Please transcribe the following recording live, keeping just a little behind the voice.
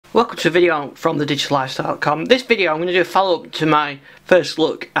Welcome to a video from thedigital-lifestyle.com. This video I'm going to do a follow-up to my first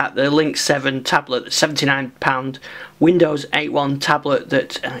look at the Linx 7 tablet, the £79 Windows 8.1 tablet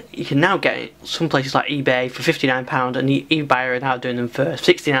that you can now get at some places like eBay for £59, and eBay are now doing them for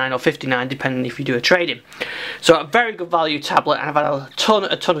 £69 or £59 depending if you do a trade-in. So a very good value tablet, and I've had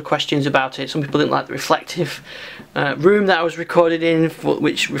a ton of questions about it. Some people didn't like the reflective room that I was recorded in,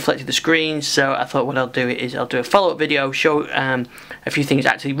 which reflected the screen, so I thought what I'll do is I'll do a follow-up video, show a few things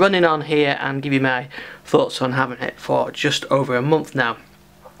actually running on here and give you my thoughts on having it for just over a month now.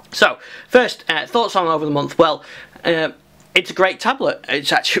 So first, thoughts on over the month. Well, it's a great tablet.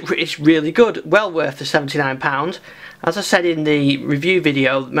 It's really good, well worth the £79. As I said in the review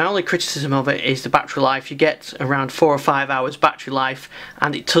video, my only criticism of it is the battery life. You get around 4 or 5 hours battery life,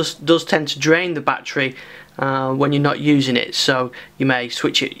 and it does tend to drain the battery when you're not using it. So you may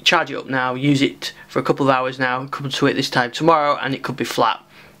switch it, charge it up now, use it for a couple of hours now, come to it this time tomorrow, and it could be flat.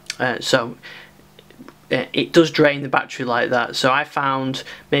 So it does drain the battery like that. So I found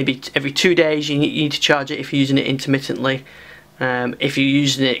maybe every 2 days you need to charge it if you're using it intermittently. If you're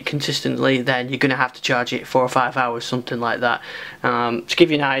using it consistently, then you're going to have to charge it 4 or 5 hours, something like that. To give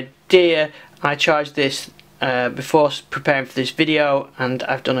you an idea, I charged this before preparing for this video, and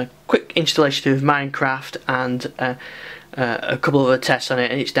I've done a quick installation of Minecraft and a couple of other tests on it,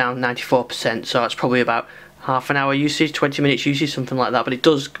 and it's down 94%, so it's probably about half an hour usage, 20 minutes usage, something like that. But it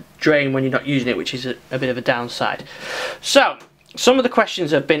does drain when you're not using it, which is a bit of a downside. So some of the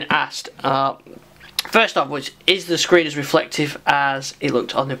questions have been asked. First off, which is the screen as reflective as it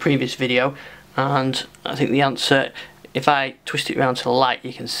looked on the previous video? And I think the answer, if I twist it around to the light,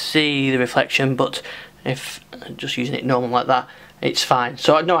 you can see the reflection, but if I'm just using it normal like that, it's fine.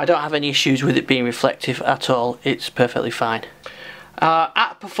 So no, I don't have any issues with it being reflective at all. It's perfectly fine.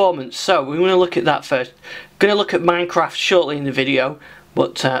 At performance, so we want to look at that first. Going to look at Minecraft shortly in the video,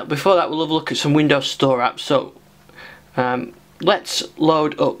 but before that we'll have a look at some Windows Store apps. So let's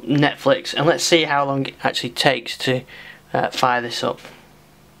load up Netflix and let's see how long it actually takes to fire this up.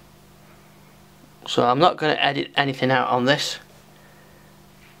 So I'm not going to edit anything out on this.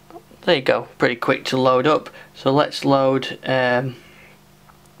 There you go, pretty quick to load up. So let's load a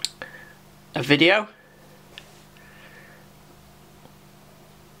video.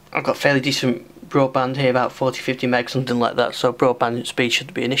 I've got fairly decent broadband here, about 40-50 meg, something like that, so broadband speed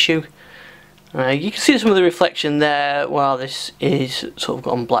shouldn't be an issue. You can see some of the reflection there while this is sort of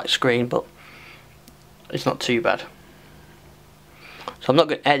on black screen, but it's not too bad. So I'm not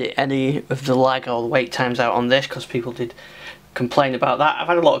going to edit any of the lag or the wait times out on this, because people did complain about that. I've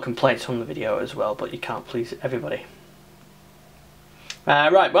had a lot of complaints on the video as well, but you can't please everybody.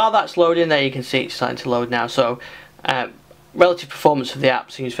 Right, while that's loading there, you can see it's starting to load now. So relative performance of the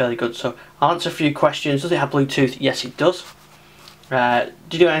app seems fairly good. So I'll answer a few questions. Does it have Bluetooth? Yes, it does.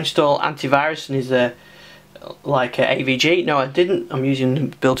 Did you install antivirus, and is there like AVG? No, I didn't. I'm using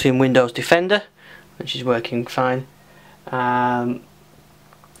built-in Windows Defender, which is working fine. Right,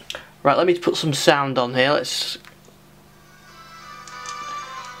 let me put some sound on here. Let's.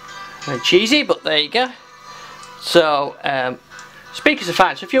 Very cheesy, but there you go. So speakers are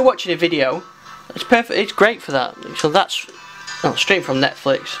fine. So if you're watching a video, it's perfect. It's great for that. So that's straight from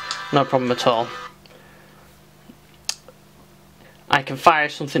Netflix, no problem at all. I can fire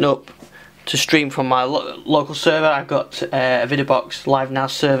something up to stream from my local server. I've got a VideoBox Live Now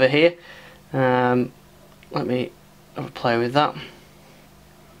server here. Let me have a play with that.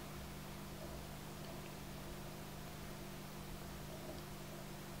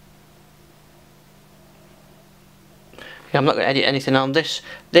 I'm not going to edit anything on this.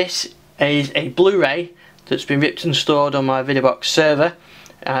 This is a Blu-ray that's been ripped and stored on my VideoBox server,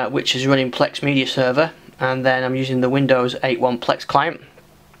 which is running Plex Media Server, and then I'm using the Windows 8.1 Plex client,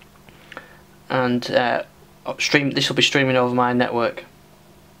 and this will be streaming over my network.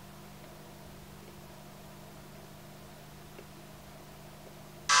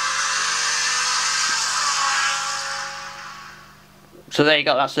 So there you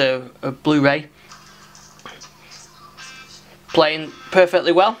go, that's a Blu-ray playing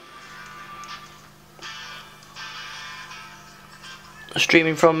perfectly well,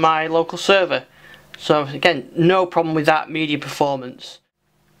 streaming from my local server. So again, no problem with that media performance.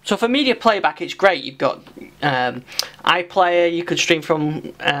 So for media playback, it's great. You've got iPlayer you could stream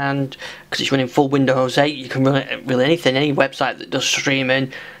from, and because it's running full Windows 8, you can run it really anything, any website that does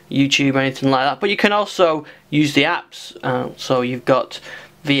streaming, YouTube or anything like that. But you can also use the apps. So you've got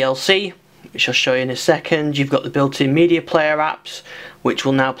VLC, which I'll show you in a second. You've got the built-in media player apps, which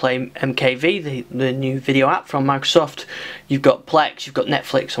will now play MKV, the new video app from Microsoft. You've got Plex, you've got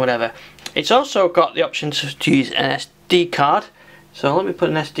Netflix, or whatever. It's also got the option to use an SD card So let me put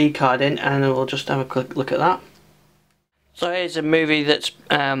an SD card in and we'll just have a quick look at that. So here's a movie that's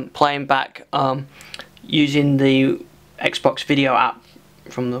playing back using the Xbox Video app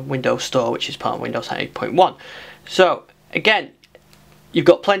from the Windows Store, which is part of Windows 8.1. So again, you've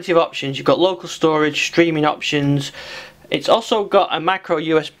got plenty of options. You've got local storage, streaming options. It's also got a micro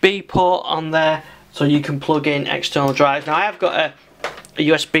USB port on there, so you can plug in external drives. Now I have got a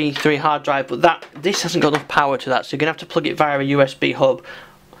USB 3 hard drive, but this hasn't got enough power to that, so you're going to have to plug it via a USB hub.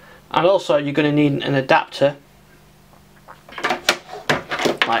 And also you're going to need an adapter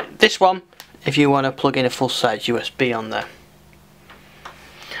like this one if you want to plug in a full-size USB on there.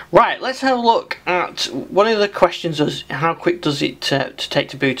 Right, let's have a look at one of the questions is how quick does it take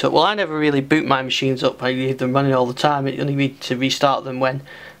to boot up. Well, I never really boot my machines up. I leave them running all the time. You only need to restart them when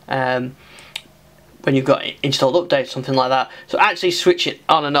you've got installed updates, something like that. So actually switch it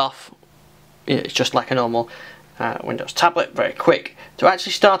on and off, it's just like a normal Windows tablet, very quick. To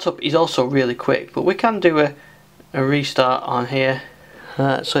actually start up is also really quick, but we can do a restart on here.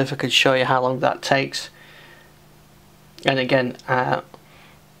 So if I could show you how long that takes. And again,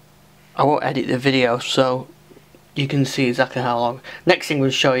 I won't edit the video so you can see exactly how long. Next thing we'll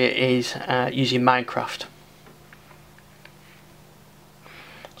show you is using Minecraft.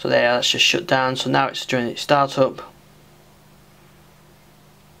 So there, that's just shut down. So now it's doing its startup.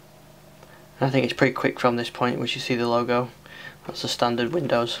 And I think it's pretty quick from this point, which you see the logo. That's the standard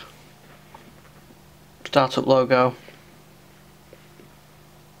Windows startup logo.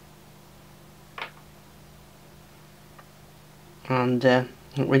 And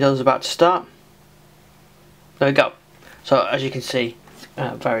Windows is about to start. There we go. So as you can see,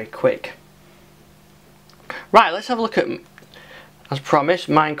 very quick. Right, let's have a look at, as promised,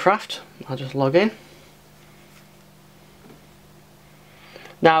 Minecraft. I'll just log in.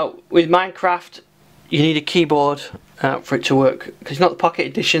 Now with Minecraft you need a keyboard for it to work, because it's not the Pocket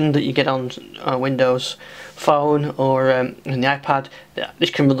Edition that you get on Windows Phone or on the iPad. This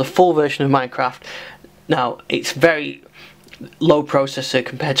can run the full version of Minecraft. Now it's very low processor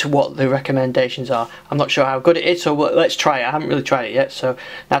compared to what the recommendations are. I'm not sure how good it is, so let's try it. I haven't really tried it yet. So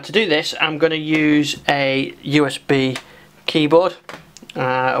now to do this I'm going to use a USB keyboard,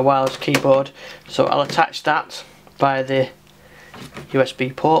 a wireless keyboard. So I'll attach that via the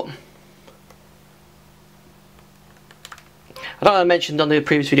USB port. I don't know, I mentioned on the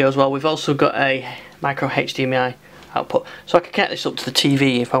previous video as well, we've also got a micro HDMI output, so I could connect this up to the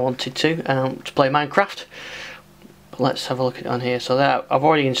TV if I wanted to play Minecraft. But let's have a look at it on here. So there, I've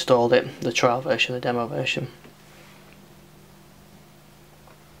already installed it, the trial version, the demo version.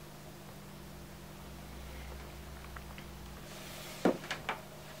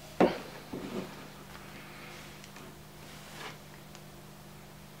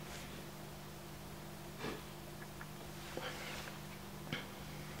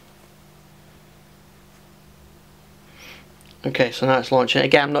 Okay, so now it's launching.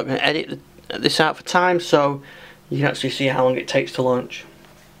 Again, I'm not going to edit this out for time, so you can actually see how long it takes to launch.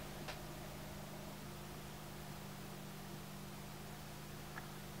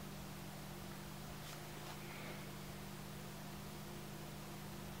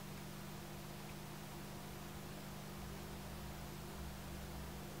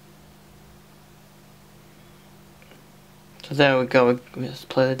 So there we go, let's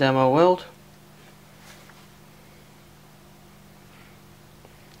play the demo world.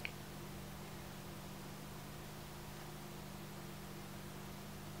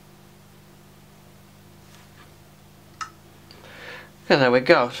 Okay, there we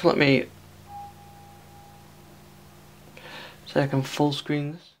go. So let me I can full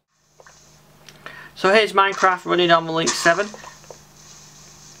screen this. So here's Minecraft running on the Linx 7.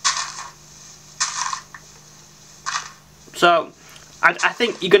 So I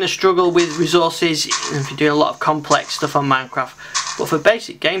think you're going to struggle with resources if you're doing a lot of complex stuff on Minecraft, but for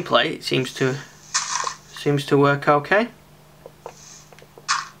basic gameplay it seems to work okay.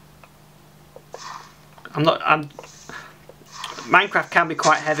 Minecraft can be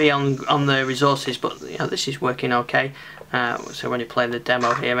quite heavy on the resources, but you know, this is working okay. So when you play the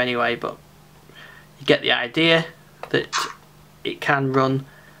demo here anyway, but you get the idea that it can run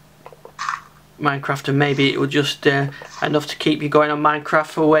Minecraft, and maybe it will just enough to keep you going on Minecraft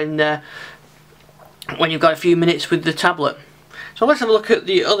for when you've got a few minutes with the tablet. So let's have a look at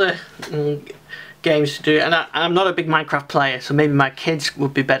the other games to do, and I'm not a big Minecraft player, so maybe my kids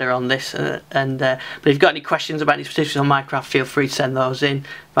would be better on this. But if you've got any questions about any specifics on Minecraft, feel free to send those in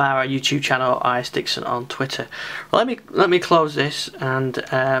via our YouTube channel or IS Dixon on Twitter. Well, let me close this, and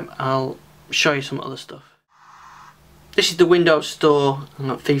I'll show you some other stuff. This is the Windows Store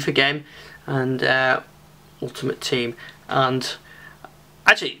FIFA game and Ultimate Team, and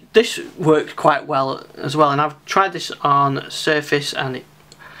actually this worked quite well as well, and I've tried this on Surface and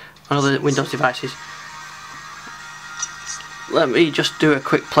on other Windows devices. Let me just do a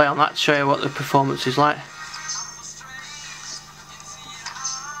quick play on that to show you what the performance is like.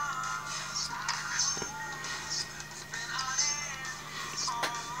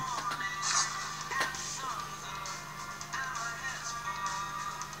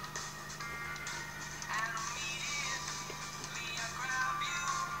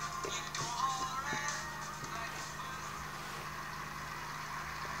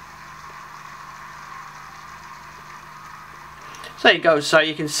 So there you go, so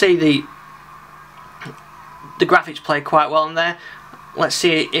you can see the graphics play quite well in there. Let's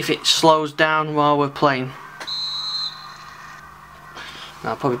see if it slows down while we're playing.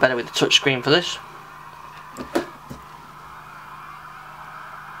 Now, probably better with the touch screen for this.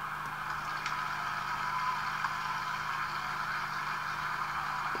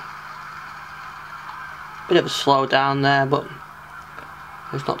 Bit of a slow down there, but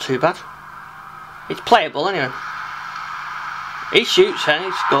it's not too bad. It's playable anyway. He shoots and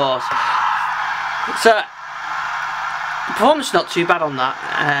he scores. So the performance is not too bad on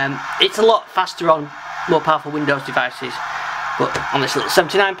that. It's a lot faster on more powerful Windows devices, but on this little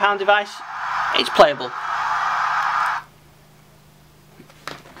 £79 device, it's playable.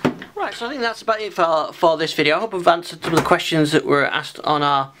 Right, so I think that's about it for this video. I hope I've answered some of the questions that were asked on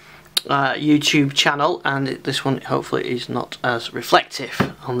our YouTube channel, and this one hopefully is not as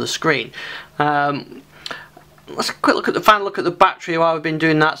reflective on the screen. Let's quick look at the final look at the battery while we've been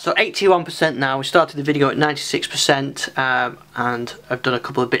doing that. So 81% now. We started the video at 96%, and I've done a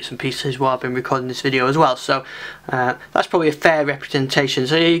couple of bits and pieces while I've been recording this video as well. So that's probably a fair representation.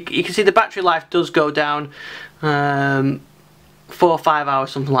 So you can see the battery life does go down 4 or 5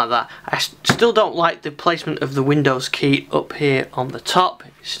 hours, something like that. I still don't like the placement of the Windows key up here on the top.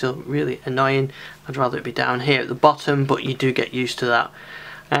 It's still really annoying. I'd rather it be down here at the bottom, but you do get used to that.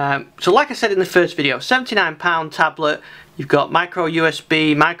 So like I said in the first video, £79 tablet, you've got micro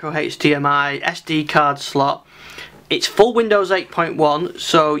USB, micro HDMI, SD card slot. It's full Windows 8.1,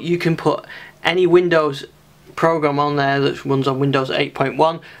 so you can put any Windows program on there that runs on Windows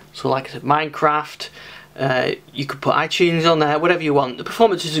 8.1. So like I said, Minecraft, you could put iTunes on there, whatever you want. The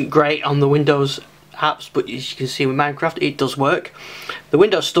performance isn't great on the Windows apps, but as you can see with Minecraft, it does work. The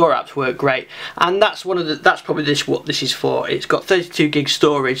Windows Store apps work great, and that's probably what this is for. It's got 32 gig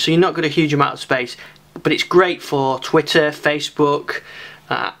storage, so you're not got a huge amount of space, but it's great for Twitter, Facebook,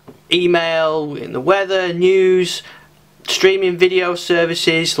 email, in the weather, news, streaming video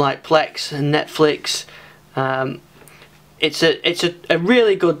services like Plex and Netflix. It's a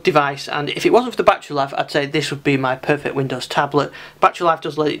really good device, and if it wasn't for the battery life, I'd say this would be my perfect Windows tablet. Battery life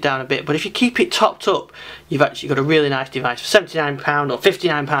does let it down a bit, but if you keep it topped up, you've actually got a really nice device. For £79 or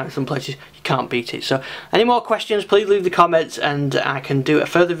 £59 in some places, you can't beat it. So any more questions, please leave the comments, and I can do a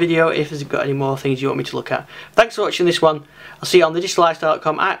further video if there's got any more things you want me to look at. Thanks for watching this one. I'll see you on thedigital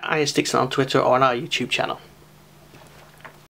lifestyle.com, at Iron Stixon on Twitter, or on our YouTube channel.